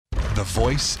The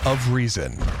voice of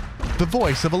reason. The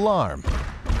voice of alarm.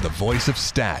 The voice of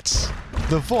stats.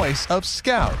 The voice of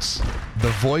scouts. The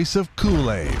voice of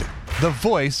Kool-Aid. The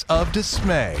voice of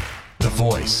dismay. The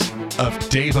voice of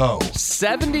Dave-O.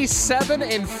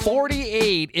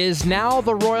 77-48 is now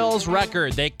the Royals'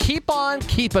 record. They keep on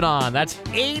keeping on. That's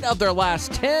 8 of their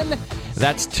last 10.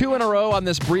 That's 2 in a row on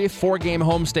this brief 4-game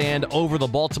homestand over the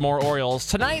Baltimore Orioles.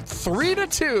 Tonight,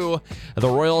 3-2, the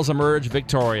Royals emerge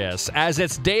victorious. As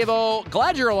it's Dave-O,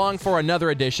 glad you're along for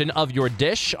another edition of your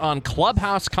Dish on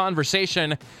Clubhouse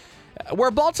Conversation, where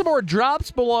Baltimore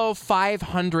drops below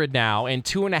 500 now and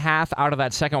 2.5 out of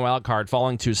that second wild card,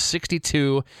 falling to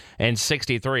 62 and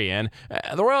 63. And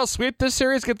the Royals sweep this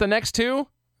series, get the next 2.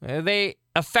 They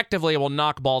effectively will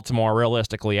knock Baltimore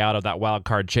realistically out of that wild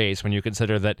card chase when you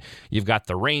consider that you've got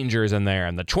the Rangers in there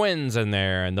and the Twins in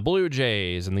there and the Blue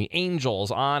Jays and the Angels,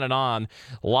 on and on.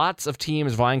 Lots of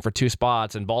teams vying for 2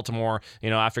 spots, and Baltimore,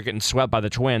 after getting swept by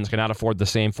the Twins, cannot afford the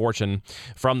same fortune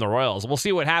from the Royals. We'll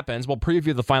see what happens. We'll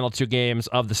preview the final 2 games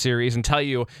of the series and tell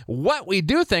you what we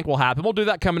do think will happen. We'll do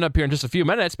that coming up here in just a few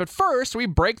minutes, but first, we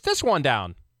break this one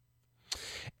down.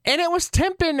 And it was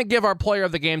tempting to give our player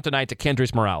of the game tonight to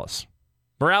Kendrys Morales.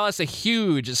 Morales, a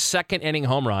huge second-inning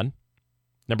home run,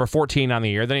 number 14 on the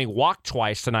year. Then he walked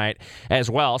twice tonight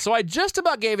as well. So I just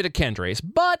about gave it to Kendrys,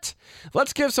 but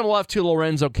let's give some love to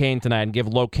Lorenzo Cain tonight and give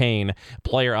Lo Cain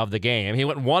player of the game. He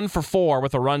went 1 for 4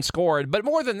 with a run scored, but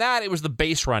more than that, it was the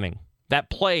base running. That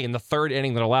play in the 3rd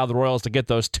inning that allowed the Royals to get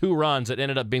those 2 runs that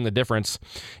ended up being the difference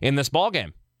in this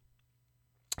ballgame.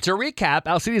 To recap,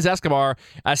 Alcides Escobar,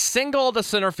 a single to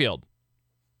center field.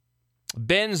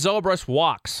 Ben Zobrist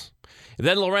walks.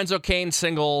 Then Lorenzo Cain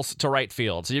singles to right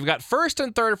field. So you've got first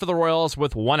and third for the Royals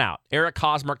with 1 out. Eric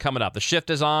Hosmer coming up. The shift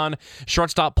is on.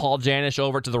 Shortstop Paul Janish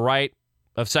over to the right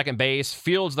of second base,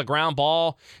 fields the ground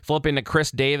ball, flipping to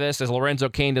Chris Davis as Lorenzo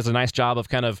Cain does a nice job of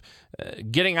kind of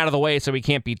getting out of the way so he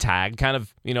can't be tagged, kind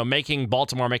of, making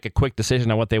Baltimore make a quick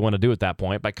decision on what they want to do at that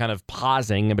point by kind of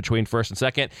pausing in between first and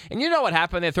second. And you know what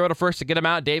happened? They throw to first to get him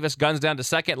out. Davis guns down to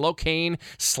second. Lo Cain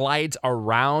slides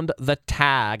around the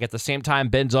tag. At the same time,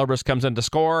 Ben Zobrist comes in to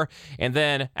score. And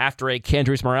then after a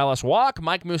Kendrys Morales walk,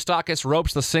 Mike Moustakas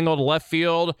ropes the single to left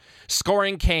field,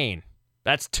 scoring Cain.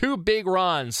 That's 2 big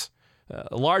runs.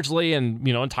 Largely and,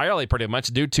 entirely pretty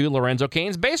much due to Lorenzo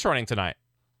Cain's base running tonight.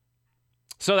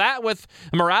 So that with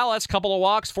Morales, couple of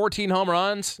walks, 14 home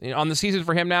runs on the season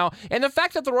for him now. And the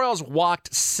fact that the Royals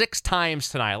walked 6 times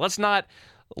tonight, let's not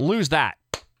lose that.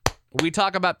 We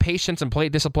talk about patience and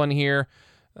plate discipline here,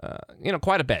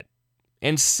 quite a bit.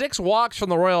 And 6 walks from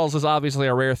the Royals is obviously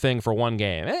a rare thing for one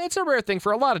game. It's a rare thing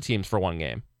for a lot of teams for one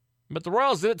game. But the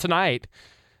Royals did it tonight.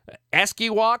 Esky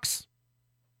walks.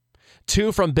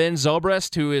 2 from Ben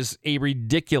Zobrist, who is a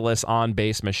ridiculous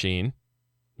on-base machine.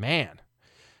 Man,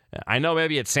 I know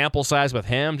maybe it's sample size with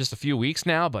him, just a few weeks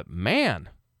now, but man,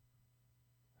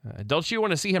 don't you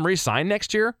want to see him re-sign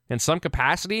next year in some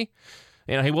capacity?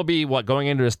 He will be, going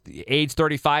into his age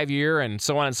 35 year and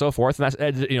so on and so forth. And that's,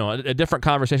 a different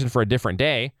conversation for a different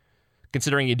day,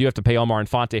 considering you do have to pay Omar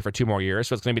Infante for 2 more years,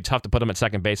 so it's going to be tough to put him at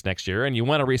second base next year. And you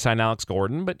want to re-sign Alex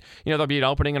Gordon, but, there'll be an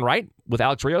opening and right with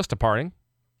Alex Rios departing.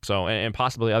 So, and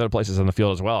possibly other places on the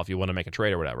field as well if you want to make a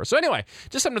trade or whatever. So anyway,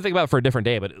 just something to think about for a different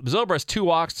day. But Zobrist, 2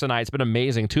 walks tonight. It's been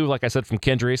amazing. 2, like I said, from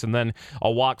Kendrys, and then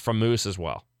a walk from Moose as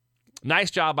well.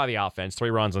 Nice job by the offense. 3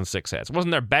 runs on 6 hits. It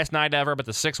wasn't their best night ever, but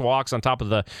the 6 walks on top of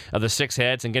the 6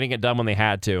 hits and getting it done when they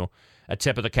had to. A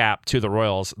tip of the cap to the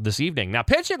Royals this evening. Now,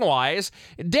 pitching-wise,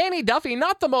 Danny Duffy,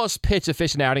 not the most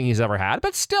pitch-efficient outing he's ever had,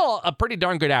 but still a pretty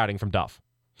darn good outing from Duff.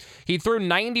 He threw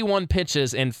 91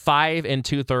 pitches in 5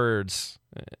 2/3.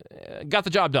 Got the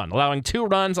job done, allowing 2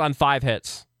 runs on 5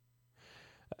 hits.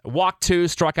 Walked 2,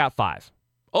 struck out 5.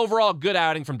 Overall, good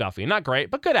outing from Duffy. Not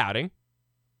great, but good outing.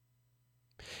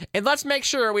 And let's make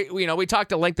sure, we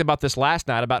talked at length about this last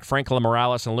night, about Franklin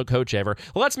Morales and Luke Hochevar.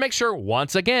 Let's make sure,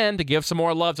 once again, to give some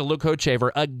more love to Luke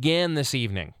Hochevar again this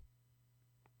evening.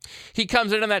 He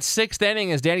comes in that 6th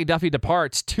inning as Danny Duffy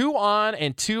departs, 2 on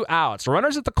and 2 outs.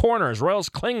 Runners at the corners. Royals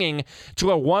clinging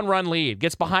to a 1-run lead.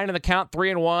 Gets behind in the count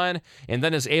 3-1, and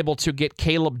then is able to get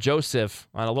Caleb Joseph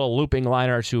on a little looping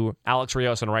liner to Alex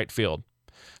Rios in right field.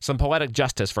 Some poetic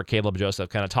justice for Caleb Joseph,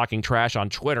 kind of talking trash on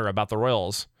Twitter about the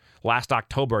Royals last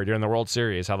October during the World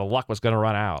Series, how the luck was going to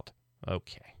run out.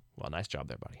 Okay. Well, nice job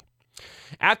there, buddy.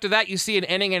 After that, you see an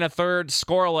inning and a third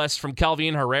scoreless from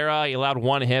Kelvin Herrera. He allowed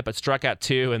 1 hit, but struck out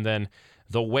 2, and then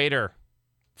the waiter,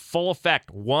 full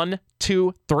effect, 1-2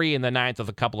 2, 3 in the ninth with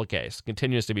a couple of Ks.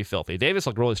 Continues to be filthy. Davis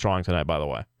looked really strong tonight, by the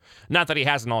way. Not that he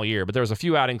hasn't all year, but there was a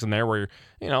few outings in there where,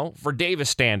 for Davis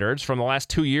standards, from the last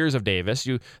 2 years of Davis,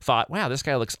 you thought, wow, this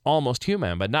guy looks almost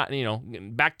human. But not,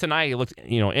 back tonight, he looked,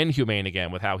 inhumane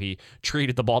again with how he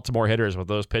treated the Baltimore hitters with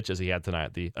those pitches he had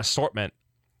tonight, the assortment.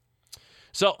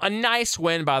 So a nice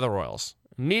win by the Royals.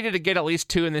 Needed to get at least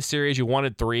 2 in this series. You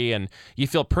wanted 3, and you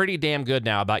feel pretty damn good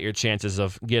now about your chances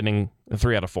of getting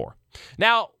 3 out of 4.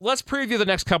 Now, let's preview the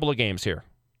next couple of games here.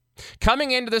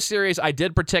 Coming into this series, I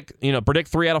did predict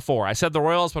 3 out of 4. I said the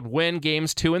Royals would win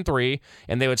games 2 and 3,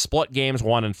 and they would split games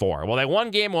 1 and 4. Well, they won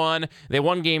game 1. They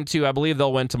won game 2. I believe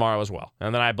they'll win tomorrow as well.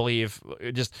 And then I believe,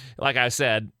 just like I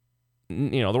said,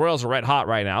 the Royals are red hot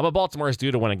right now, but Baltimore is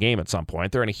due to win a game at some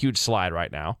point. They're in a huge slide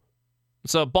right now.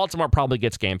 So Baltimore probably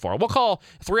gets game 4. We'll call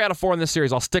 3 out of 4 in this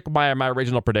series. I'll stick by my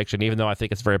original prediction, even though I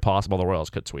think it's very possible the Royals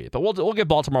could sweep. But we'll give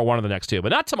Baltimore 1 of the next 2, but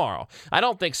not tomorrow. I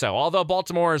don't think so. Although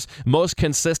Baltimore's most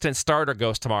consistent starter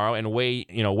goes tomorrow in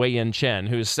Wei-Yin Chen,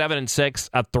 who's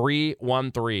 7-6, a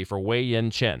 3.13 for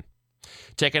Wei-Yin Chen.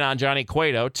 Taking on Johnny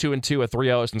Cueto, 2-2, a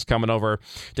 3-0 since coming over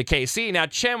to KC. Now,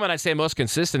 Chen, when I say most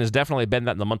consistent, has definitely been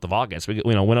that in the month of August. We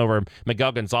went over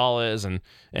Miguel Gonzalez and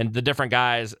the different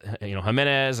guys,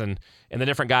 Jimenez and the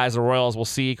different guys the Royals will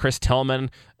see, Chris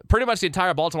Tillman. Pretty much the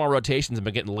entire Baltimore rotations have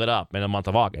been getting lit up in the month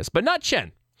of August, but not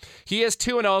Chen. He is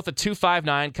 2-0 with a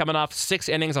 2.59, coming off 6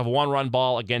 innings of 1-run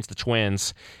ball against the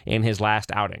Twins in his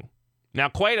last outing. Now,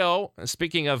 Cueto,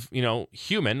 speaking of,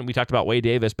 human, we talked about Wade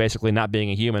Davis basically not being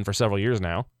a human for several years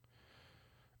now.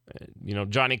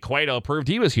 Johnny Cueto proved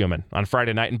he was human on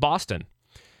Friday night in Boston.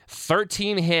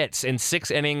 13 hits in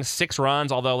 6 innings, 6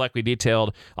 runs, although like we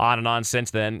detailed on and on since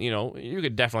then, you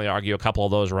could definitely argue a couple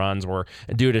of those runs were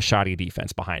due to shoddy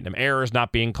defense behind him. Errors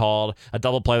not being called, a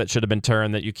double play that should have been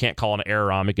turned that you can't call an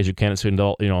error on because you can't assume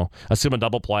a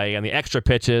double play, and the extra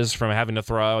pitches from having to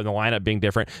throw and the lineup being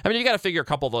different. I mean, you got to figure a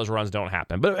couple of those runs don't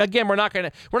happen. But again, we're not going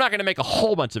to make a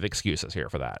whole bunch of excuses here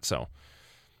for that. So,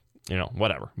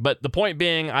 whatever. But the point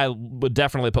being, I would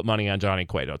definitely put money on Johnny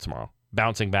Cueto tomorrow,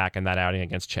 bouncing back in that outing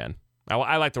against Chen.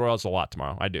 I like the Royals a lot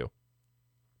tomorrow. I do.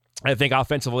 I think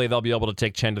offensively they'll be able to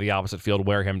take Chen to the opposite field,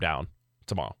 wear him down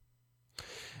tomorrow.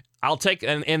 I'll take,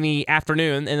 in the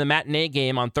afternoon, in the matinee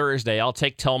game on Thursday, I'll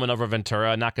take Tillman over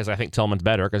Ventura, not because I think Tillman's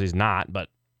better, because he's not, but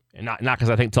not because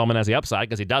I think Tillman has the upside,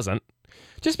 because he doesn't.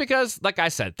 Just because, like I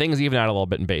said, things even out a little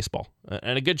bit in baseball.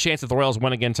 And a good chance that the Royals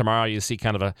win again tomorrow, you see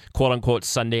kind of a quote-unquote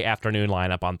Sunday afternoon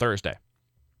lineup on Thursday.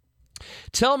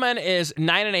 Tillman is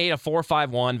 9-8, a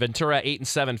 4.51. Ventura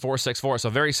 8-7, 4.64. So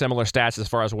very similar stats as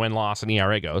far as win-loss and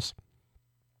ERA goes.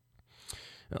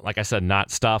 Like I said,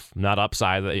 not stuff, not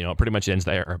upside. Pretty much ends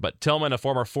there. But Tillman, a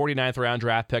former 49th round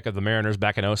draft pick of the Mariners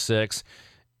back in 2006,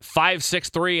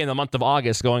 5.63 in the month of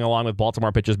August, going along with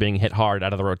Baltimore pitchers being hit hard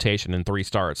out of the rotation in 3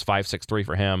 starts. 5.63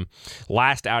 for him.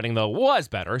 Last outing, though, was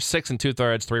better. 6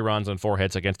 2/3, 3 runs and 4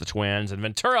 hits against the Twins. And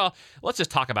Ventura, let's just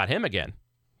talk about him again.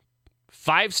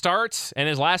 5 starts, and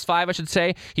his last 5, I should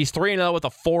say, he's 3-0 with a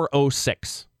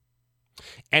 4.06.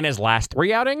 And his last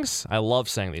 3 outings, I love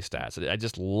saying these stats. I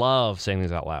just love saying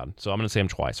these out loud. So I'm going to say them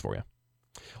twice for you.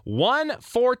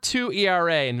 1.42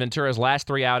 ERA in Ventura's last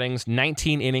 3 outings,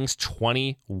 19 innings,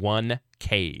 21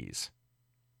 Ks.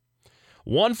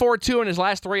 1.42 in his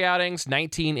last 3 outings,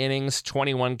 19 innings,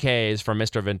 21 Ks from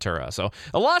Mr. Ventura. So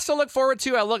a lot to look forward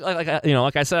to.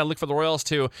 Like I said, I look for the Royals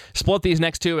to split these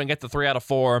next 2 and get the 3 out of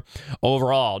 4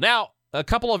 overall. Now, a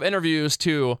couple of interviews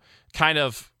to kind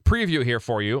of preview here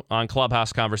for you on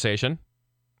Clubhouse Conversation.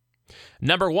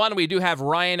 Number 1, we do have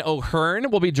Ryan O'Hearn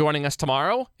will be joining us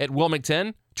tomorrow at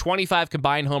Wilmington. 25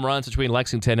 combined home runs between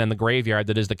Lexington and the graveyard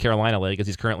that is the Carolina League, as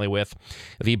he's currently with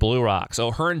the Blue Rocks.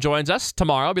 O'Hearn joins us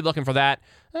tomorrow. I'll be looking for that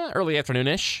early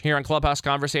afternoon-ish here on Clubhouse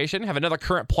Conversation. Have another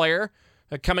current player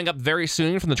coming up very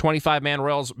soon from the 25-man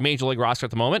Royals Major League roster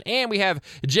at the moment. And we have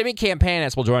Jimmy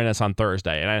Campanis will join us on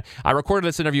Thursday. And I recorded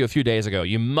this interview a few days ago.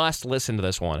 You must listen to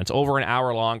this one. It's over an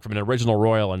hour long from an original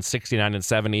Royal in 69 and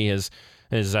 70. His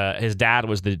dad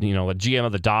was the GM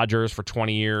of the Dodgers for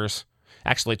 20 years.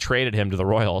 Actually traded him to the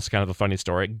Royals. Kind of a funny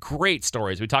story. Great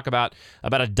stories. We talk about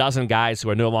a dozen guys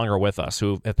who are no longer with us,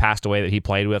 who have passed away that he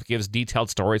played with. Gives detailed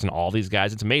stories on all these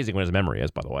guys. It's amazing what his memory is,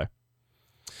 by the way.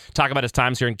 Talk about his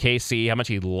times here in KC, how much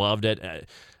he loved it.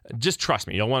 Just trust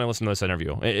me. You'll want to listen to this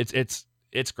interview. It's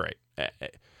great.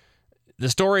 the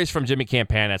stories from Jimmy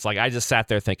Campana, it's like I just sat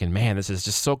there thinking, man, this is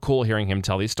just so cool hearing him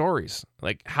tell these stories.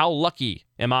 Like, how lucky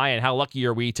am I and how lucky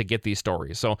are we to get these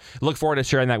stories? So look forward to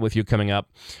sharing that with you coming up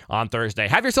on Thursday.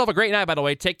 Have yourself a great night, by the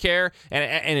way. Take care.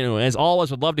 And as always,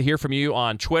 would love to hear from you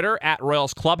on Twitter at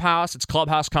Royals Clubhouse. It's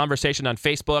Clubhouse Conversation on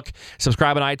Facebook.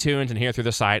 Subscribe on iTunes and here through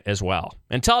the site as well.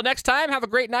 Until next time, have a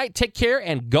great night. Take care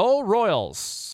and go Royals.